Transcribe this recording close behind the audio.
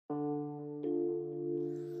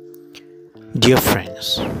Dear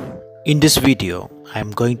friends, in this video I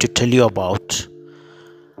am going to tell you about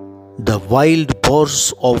the wild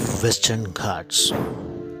boars of Western Ghats.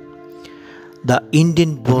 The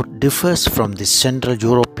Indian boar differs from the Central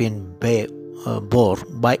European boar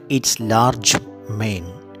by its large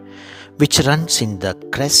mane, which runs in the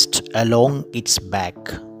crest along its back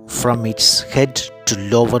from its head to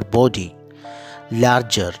lower body.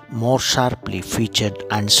 Larger, more sharply featured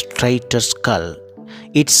and straighter skull,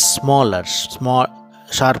 its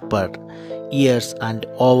sharper ears and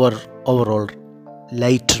overall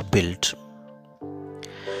lighter build.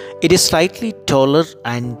 It is slightly taller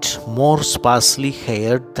and more sparsely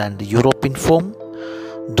haired than the European form,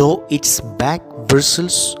 though its back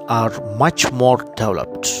bristles are much more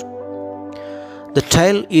developed. The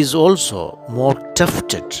tail is also more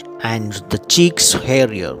tufted and the cheeks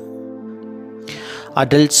hairier.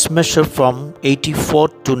 Adults measure from 84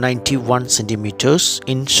 to 91 centimeters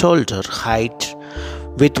in shoulder height,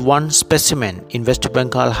 with one specimen in West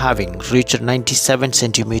Bengal having reached 97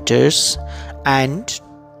 centimeters and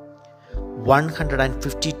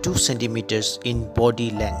 152 centimeters in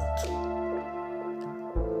body length.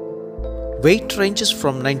 Weight ranges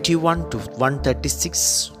from 91 to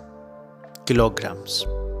 136 kilograms.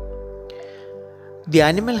 The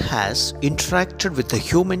animal has interacted with the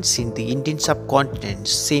humans in the Indian subcontinent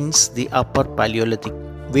since the Upper Paleolithic,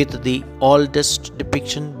 with the oldest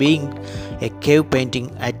depiction being a cave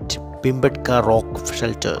painting at Bhimbetaka rock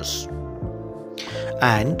shelters.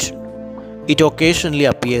 And it occasionally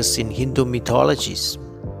appears in Hindu mythologies.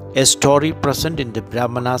 A story present in the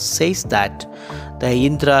Brahmanas says that the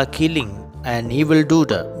Indra killing an evil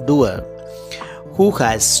doer who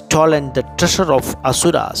has stolen the treasure of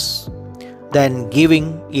asuras, then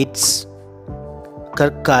giving its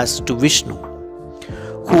carcass to Vishnu,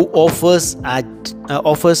 who offers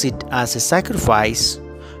it as a sacrifice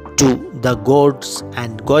to the gods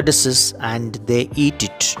and goddesses, and they eat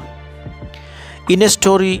it. In a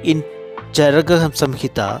story in Charaka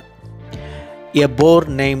Samhita, a boar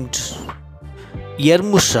named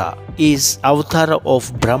Ermusha is avatara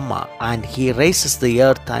of Brahma, and he raises the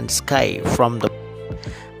earth and sky from the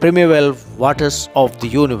primeval waters of the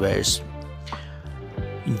universe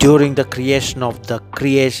during the creation of the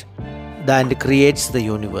creation and creates the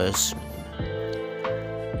universe.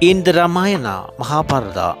 In the Ramayana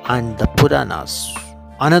Mahabharata and the Puranas,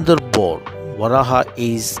 another boar, Varaha,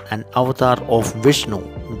 is an avatar of Vishnu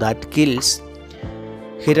that kills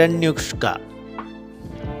Hiranyaksha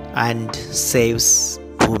and saves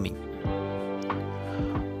Bhumi.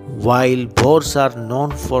 While boars are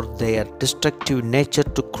known for their destructive nature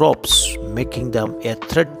to crops, making them a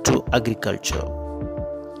threat to agriculture,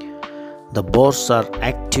 the boars are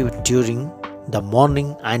active during the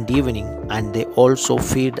morning and evening, and they also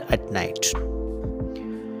feed at night.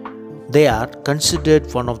 They are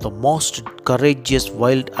considered one of the most courageous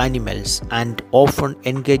wild animals and often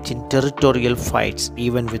engage in territorial fights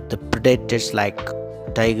even with the predators like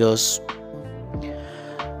tigers.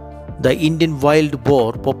 The Indian wild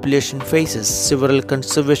boar population faces several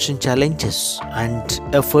conservation challenges, and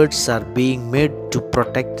efforts are being made to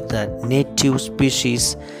protect the native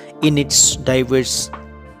species in its diverse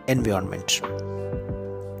environment.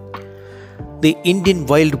 The Indian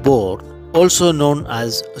wild boar, also known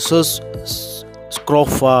as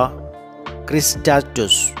Scrofa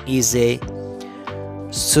cristatus, is a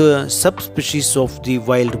subspecies of the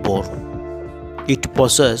wild boar. It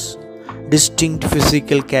possesses distinct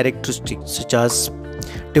physical characteristics such as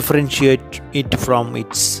differentiate it from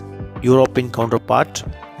its European counterpart.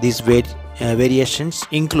 These variations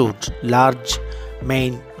include large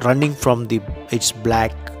mane running from its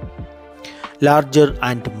back, larger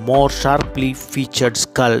and more sharply featured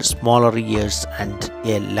skull, smaller ears, and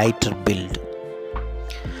a lighter build.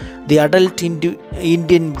 The adult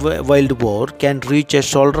Indian wild boar can reach a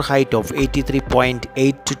shoulder height of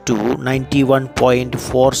 83.8 to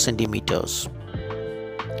 91.4 centimeters.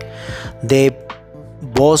 They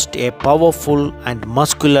boast a powerful and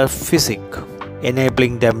muscular physique,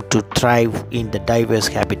 enabling them to thrive in the diverse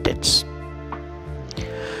habitats.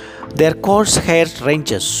 Their coarse hair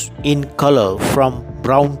ranges in color from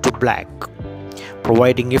brown to black,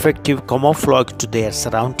 providing effective camouflage to their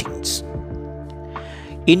surroundings.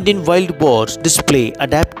 Indian wild boars display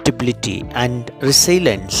adaptability and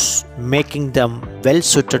resilience, making them well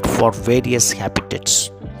suited for various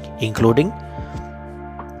habitats, including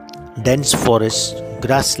dense forests,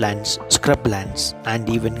 grasslands, scrublands, and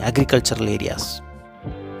even agricultural areas.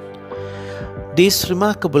 These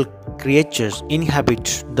remarkable creatures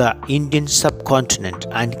inhabit the Indian subcontinent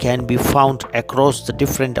and can be found across the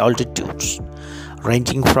different altitudes,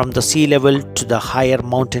 ranging from the sea level to the higher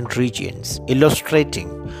mountain regions, illustrating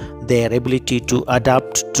their ability to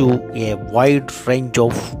adapt to a wide range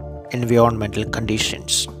of environmental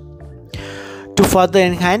conditions. To further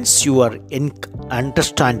enhance your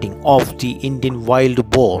understanding of the Indian wild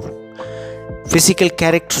boar, physical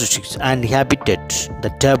characteristics and habitat, the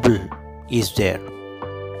table is there.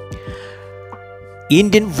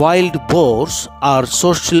 Indian wild boars are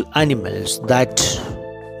social animals that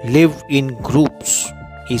live in groups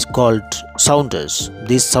is called sounders.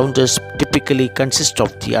 These sounders typically consist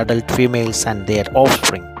of the adult females and their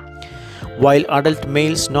offspring, while adult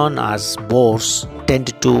males known as boars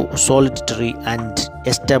tend to solitary and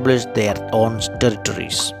establish their own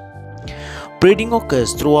territories. Breeding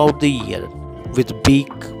occurs throughout the year with peak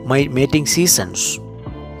mating seasons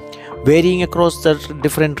varying across the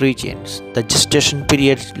different regions. The gestation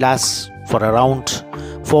period lasts for around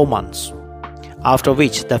 4 months, after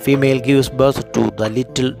which the female gives birth to the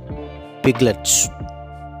little piglets.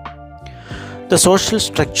 The social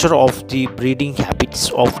structure of the breeding habits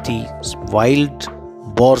of the wild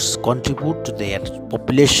boars contribute to their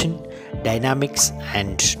population dynamics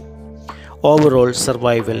and overall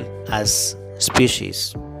survival as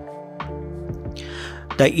species.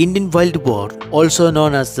 The Indian wild boar, also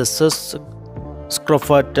known as the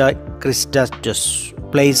Scrophata cristatus,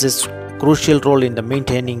 plays a crucial role in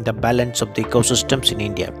maintaining the balance of the ecosystems in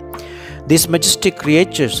India. These majestic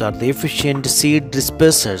creatures are the efficient seed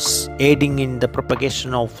dispersers, aiding in the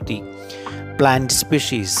propagation of the plant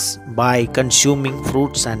species by consuming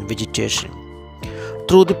fruits and vegetation.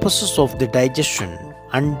 Through the process of the digestion,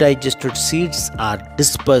 undigested seeds are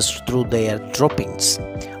dispersed through their droppings,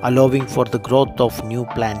 allowing for the growth of new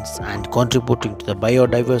plants and contributing to the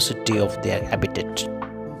biodiversity of their habitat.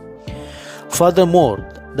 Furthermore,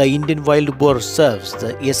 the Indian wild boar serves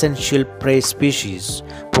the essential prey species,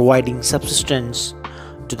 providing subsistence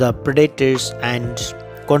to the predators and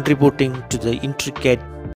contributing to the intricate